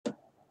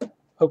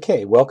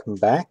Okay, welcome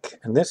back.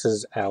 And this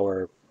is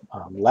our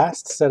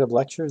last set of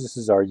lectures. This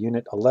is our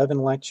Unit 11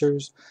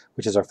 lectures,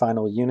 which is our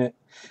final unit.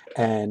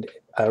 And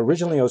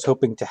originally I was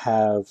hoping to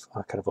have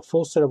kind of a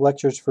full set of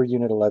lectures for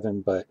Unit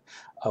 11, but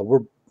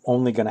we're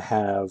only going to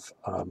have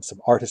some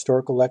art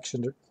historical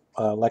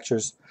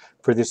lectures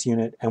for this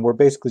unit. And we're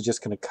basically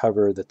just going to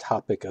cover the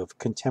topic of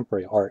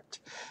contemporary art.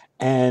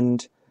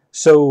 And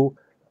so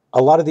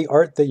a lot of the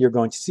art that you're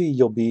going to see,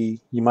 you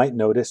might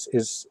notice,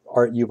 is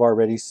art you've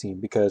already seen,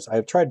 because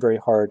I've tried very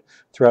hard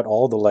throughout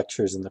all the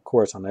lectures in the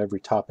course on every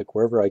topic,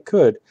 wherever I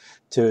could,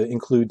 to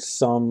include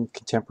some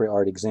contemporary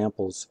art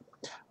examples.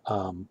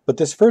 But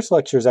this first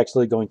lecture is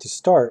actually going to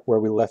start where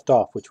we left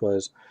off, which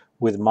was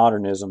with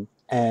modernism.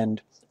 And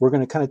we're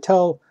going to kind of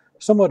tell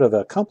somewhat of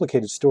a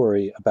complicated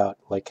story about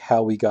like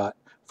how we got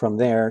from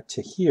there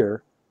to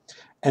here.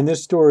 And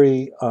this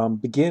story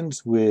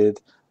begins with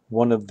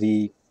one of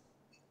the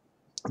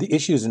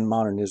issues in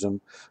modernism,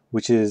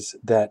 which is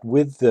that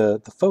with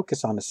the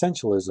focus on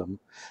essentialism,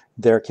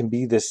 there can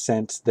be this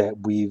sense that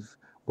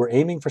we're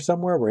aiming for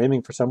somewhere,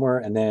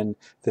 and then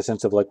the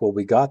sense of like, well,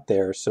 we got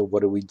there, so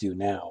what do we do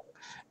now?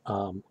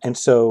 And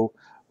so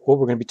what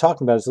we're going to be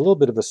talking about is a little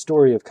bit of a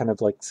story of kind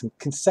of like some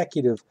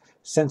consecutive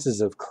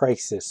senses of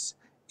crisis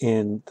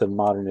in the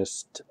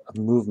modernist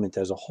movement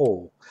as a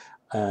whole.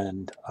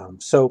 And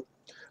so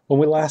when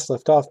we last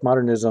left off,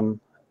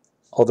 modernism,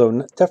 although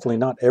definitely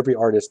not every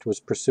artist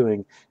was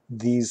pursuing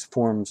these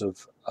forms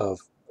of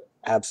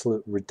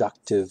absolute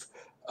reductive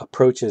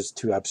approaches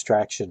to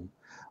abstraction.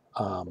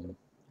 And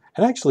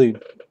actually,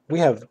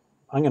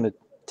 I'm going to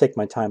take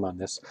my time on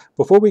this.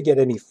 Before we get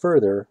any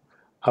further,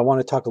 I want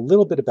to talk a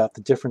little bit about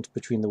the difference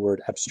between the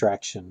word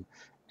abstraction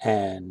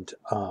and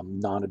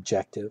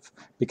non-objective,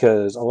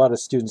 because a lot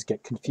of students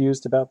get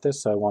confused about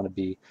this, so I want to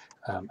be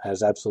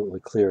as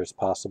absolutely clear as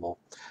possible,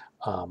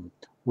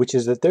 which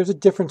is that there's a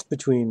difference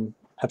between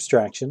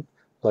abstraction,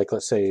 like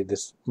let's say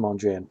this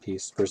Mondrian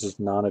piece, versus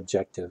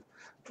non-objective,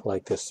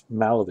 like this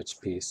Malevich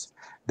piece.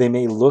 They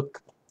may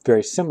look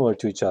very similar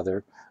to each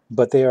other,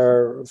 but they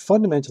are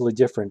fundamentally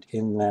different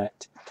in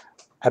that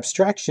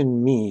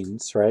abstraction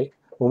means, right?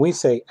 When we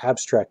say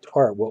abstract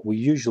art, what we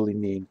usually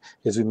mean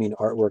is we mean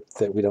artwork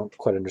that we don't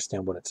quite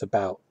understand what it's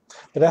about.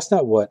 But that's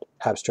not what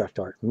abstract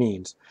art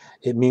means.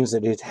 It means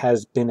that it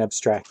has been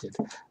abstracted.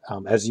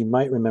 As you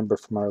might remember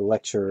from our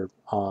lecture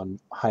on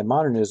high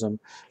modernism,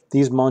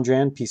 these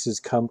Mondrian pieces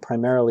come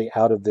primarily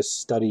out of this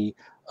study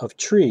of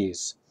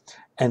trees.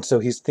 And so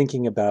he's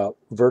thinking about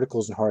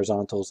verticals and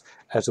horizontals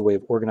as a way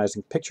of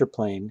organizing picture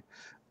plane,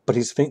 but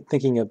he's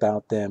thinking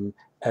about them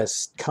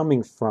as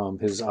coming from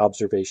his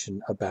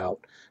observation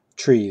about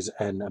trees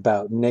and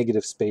about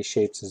negative space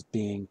shapes as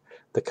being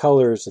the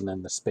colors and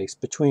then the space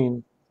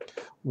between.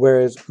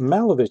 Whereas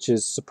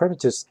Malevich's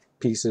suprematist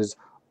pieces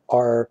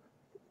are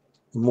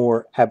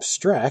more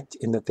abstract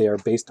in that they are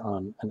based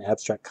on an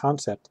abstract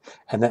concept,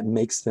 and that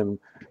makes them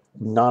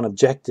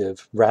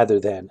non-objective rather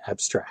than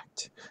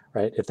abstract,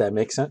 right? If that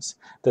makes sense,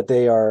 that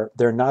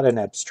they're not an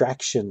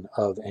abstraction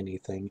of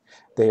anything.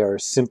 They are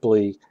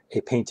simply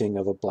a painting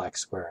of a black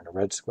square and a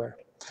red square.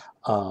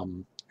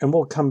 And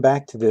we'll come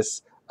back to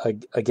this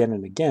again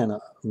and again,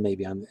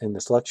 maybe in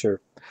this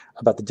lecture,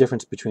 about the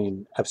difference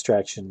between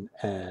abstraction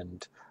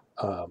and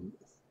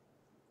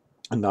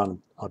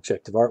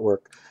non-objective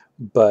artwork.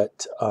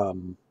 But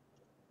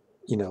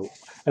you know,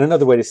 and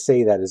another way to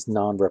say that is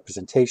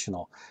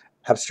non-representational.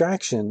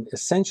 Abstraction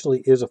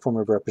essentially is a form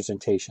of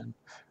representation,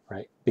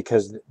 right?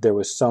 Because there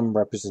was some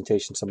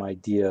representation, some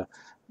idea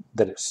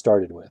that it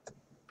started with.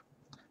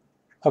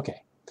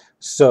 Okay,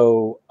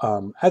 so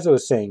as I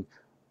was saying,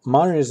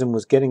 modernism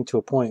was getting to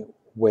a point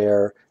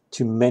where,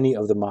 to many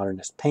of the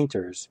modernist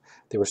painters,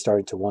 they were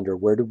starting to wonder,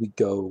 where do we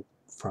go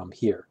from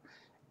here?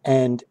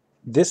 And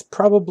this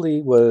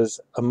probably was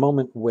a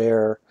moment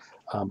where,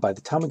 by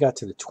the time we got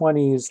to the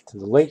 20s, to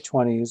the late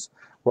 20s,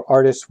 where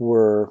artists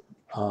were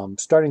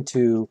starting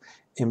to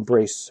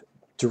embrace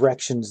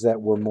directions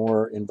that were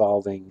more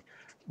involving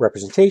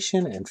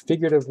representation and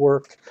figurative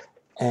work,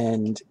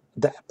 and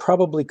that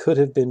probably could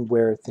have been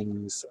where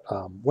things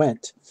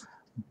went.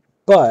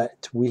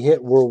 But we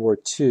hit World War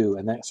II,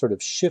 and that sort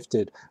of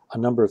shifted a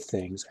number of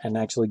things, and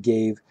actually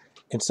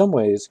in some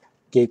ways,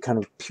 gave kind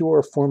of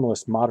pure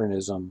formalist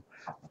modernism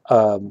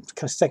kind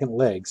of second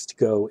legs to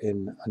go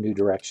in a new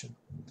direction.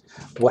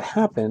 What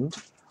happened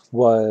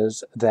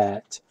was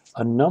that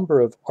a number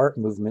of art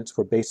movements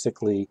were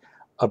basically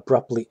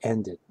abruptly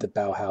ended. The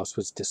Bauhaus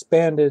was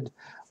disbanded.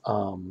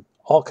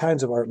 All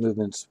kinds of art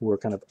movements were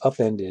kind of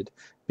upended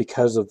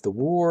because of the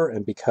war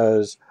and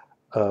because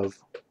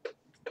of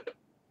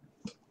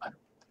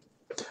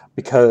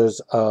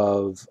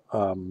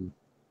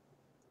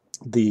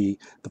the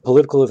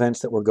political events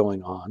that were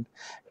going on.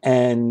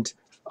 And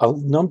a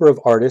number of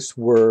artists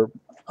were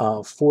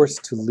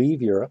forced to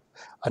leave Europe.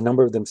 A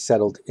number of them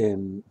settled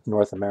in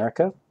North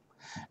America.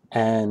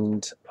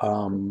 And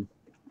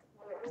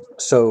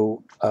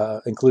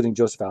including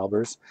Joseph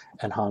Albers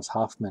and Hans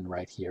Hofmann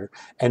right here.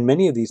 And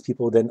many of these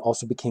people then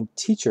also became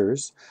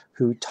teachers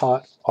who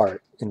taught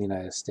art in the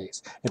United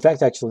States. In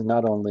fact, actually,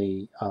 not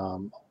only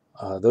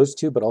those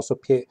two, but also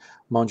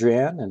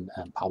Mondrian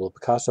and Pablo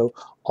Picasso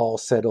all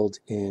settled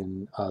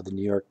in the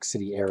New York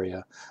City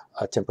area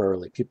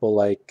temporarily. People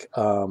like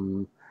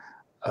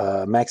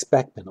Max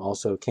Beckmann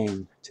also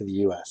came to the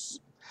U.S.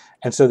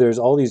 And so there's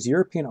all these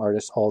European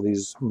artists, all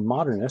these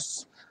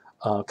modernists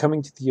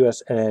coming to the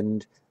U.S.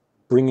 and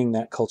bringing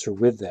that culture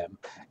with them.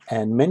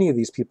 And many of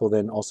these people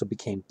then also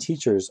became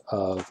teachers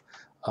of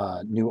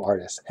new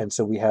artists. And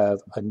so we have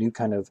a new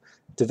kind of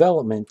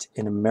development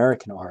in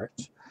American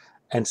art.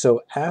 And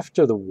so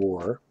after the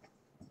war,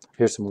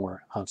 here's some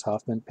more Hans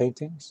Hofmann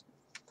paintings.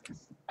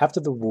 After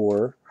the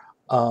war,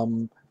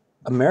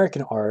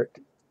 American art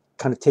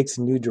kind of takes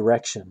a new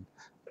direction,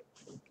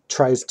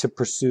 tries to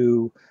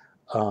pursue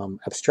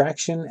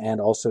abstraction and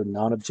also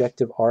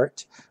non-objective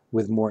art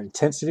with more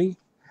intensity.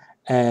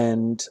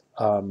 And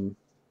I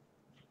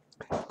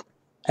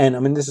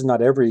mean, this is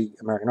not every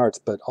American arts,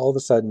 but all of a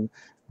sudden,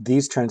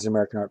 these trends in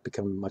American art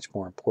become much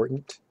more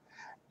important.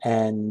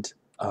 And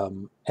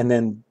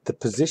then the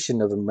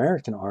position of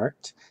American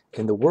art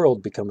in the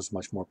world becomes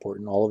much more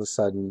important. All of a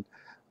sudden,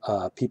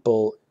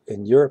 people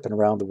in Europe and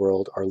around the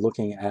world are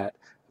looking at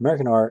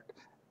American art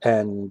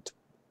and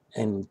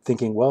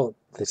thinking, well,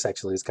 this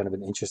actually is kind of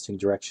an interesting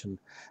direction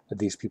that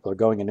these people are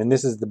going in. And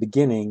this is the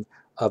beginning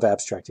of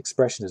abstract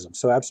expressionism.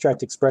 So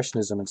abstract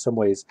expressionism in some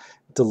ways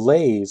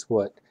delays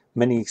what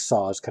many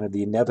saw as kind of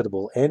the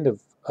inevitable end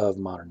of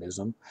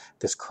modernism,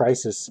 this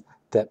crisis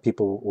that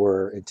people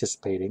were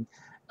anticipating.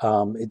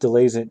 It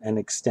delays it and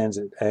extends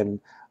it. And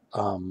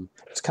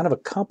it's kind of a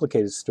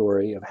complicated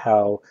story of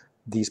how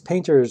these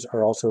painters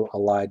are also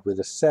allied with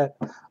a set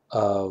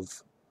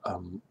of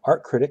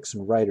art critics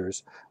and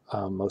writers,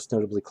 most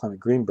notably Clement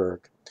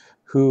Greenberg,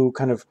 who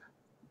kind of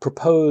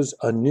propose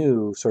a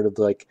new sort of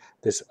like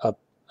this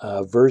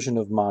version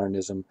of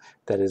modernism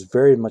that is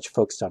very much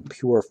focused on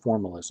pure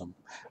formalism,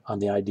 on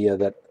the idea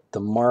that the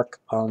mark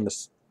on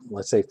the,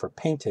 let's say for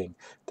painting,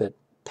 that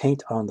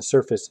paint on the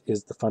surface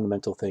is the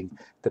fundamental thing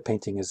that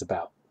painting is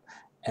about.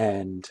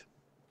 And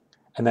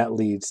that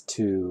leads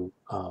to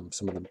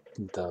some of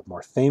the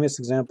more famous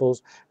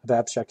examples of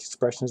abstract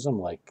expressionism,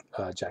 like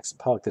Jackson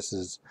Pollock. This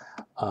is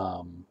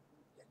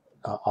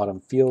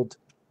Autumn Field.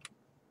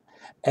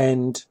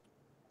 And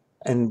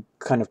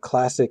kind of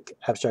classic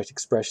abstract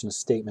expressionist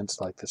statements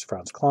like this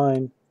Franz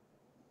Klein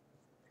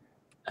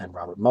and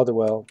Robert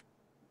Motherwell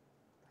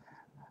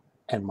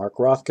and Mark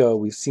Rothko.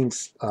 We've seen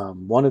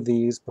one of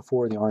these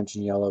before, the orange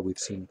and yellow. We've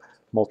seen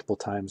multiple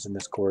times in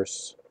this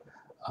course.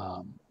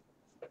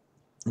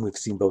 We've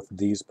seen both of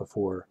these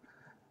before.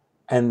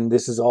 And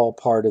this is all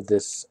part of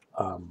this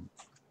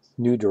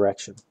new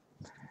direction.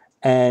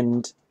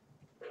 And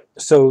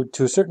so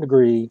to a certain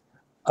degree,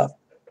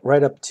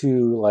 right up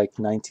to like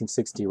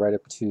 1960, right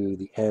up to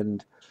the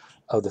end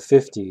of the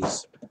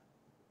 50s,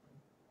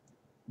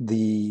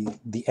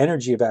 the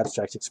energy of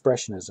abstract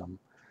expressionism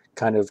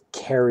kind of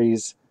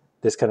carries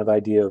this kind of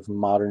idea of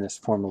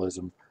modernist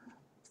formalism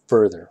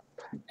further.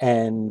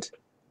 And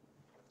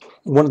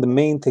one of the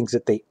main things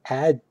that they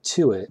add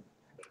to it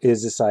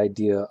is this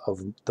idea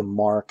of the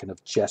mark and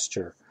of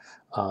gesture.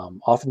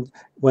 Often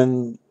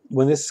when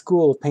this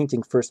school of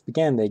painting first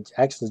began, they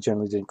actually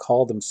generally didn't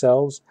call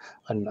themselves,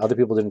 and other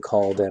people didn't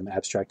call them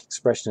abstract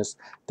expressionists.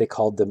 They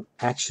called them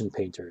action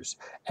painters.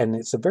 And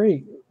it's a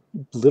very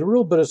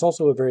literal, but it's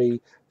also a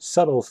very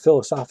subtle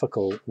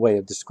philosophical way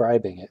of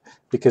describing it,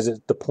 because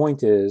the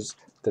point is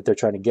that they're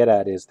trying to get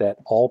at is that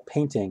all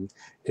painting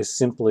is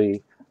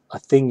simply a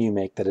thing you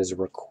make that is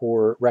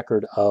a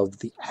record of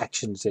the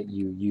actions that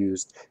you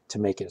used to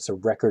make it. It's a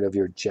record of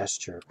your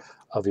gesture,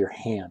 of your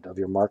hand, of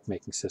your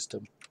mark-making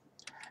system.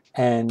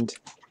 And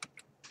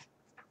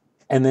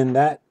then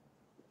that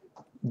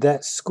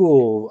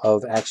school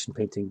of action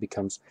painting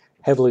becomes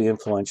heavily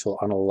influential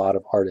on a lot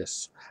of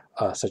artists,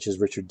 such as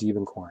Richard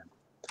Diebenkorn.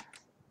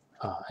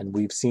 And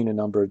we've seen a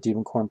number of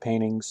Diebenkorn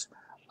paintings.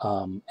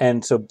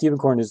 And so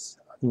Diebenkorn is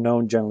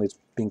known generally as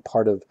being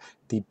part of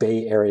the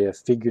Bay Area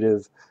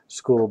figurative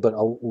school, but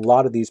a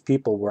lot of these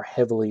people were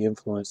heavily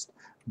influenced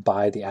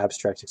by the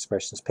abstract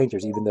expressionist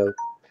painters, even though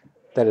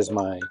that is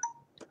my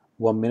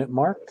 1 minute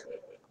mark.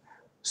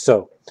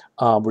 So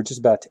we're just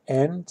about to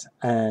end,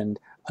 and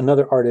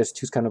another artist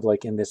who's kind of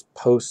like in this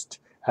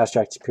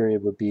post-abstract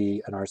period would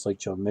be an artist like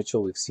Joan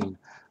Mitchell. We've seen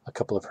a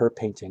couple of her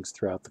paintings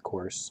throughout the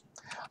course.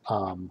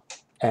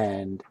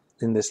 And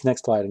in this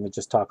next slide, I'm going to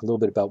just talk a little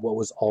bit about what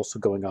was also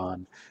going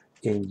on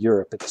in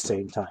Europe at the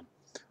same time.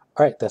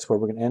 All right, that's where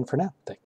we're going to end for now. Thanks.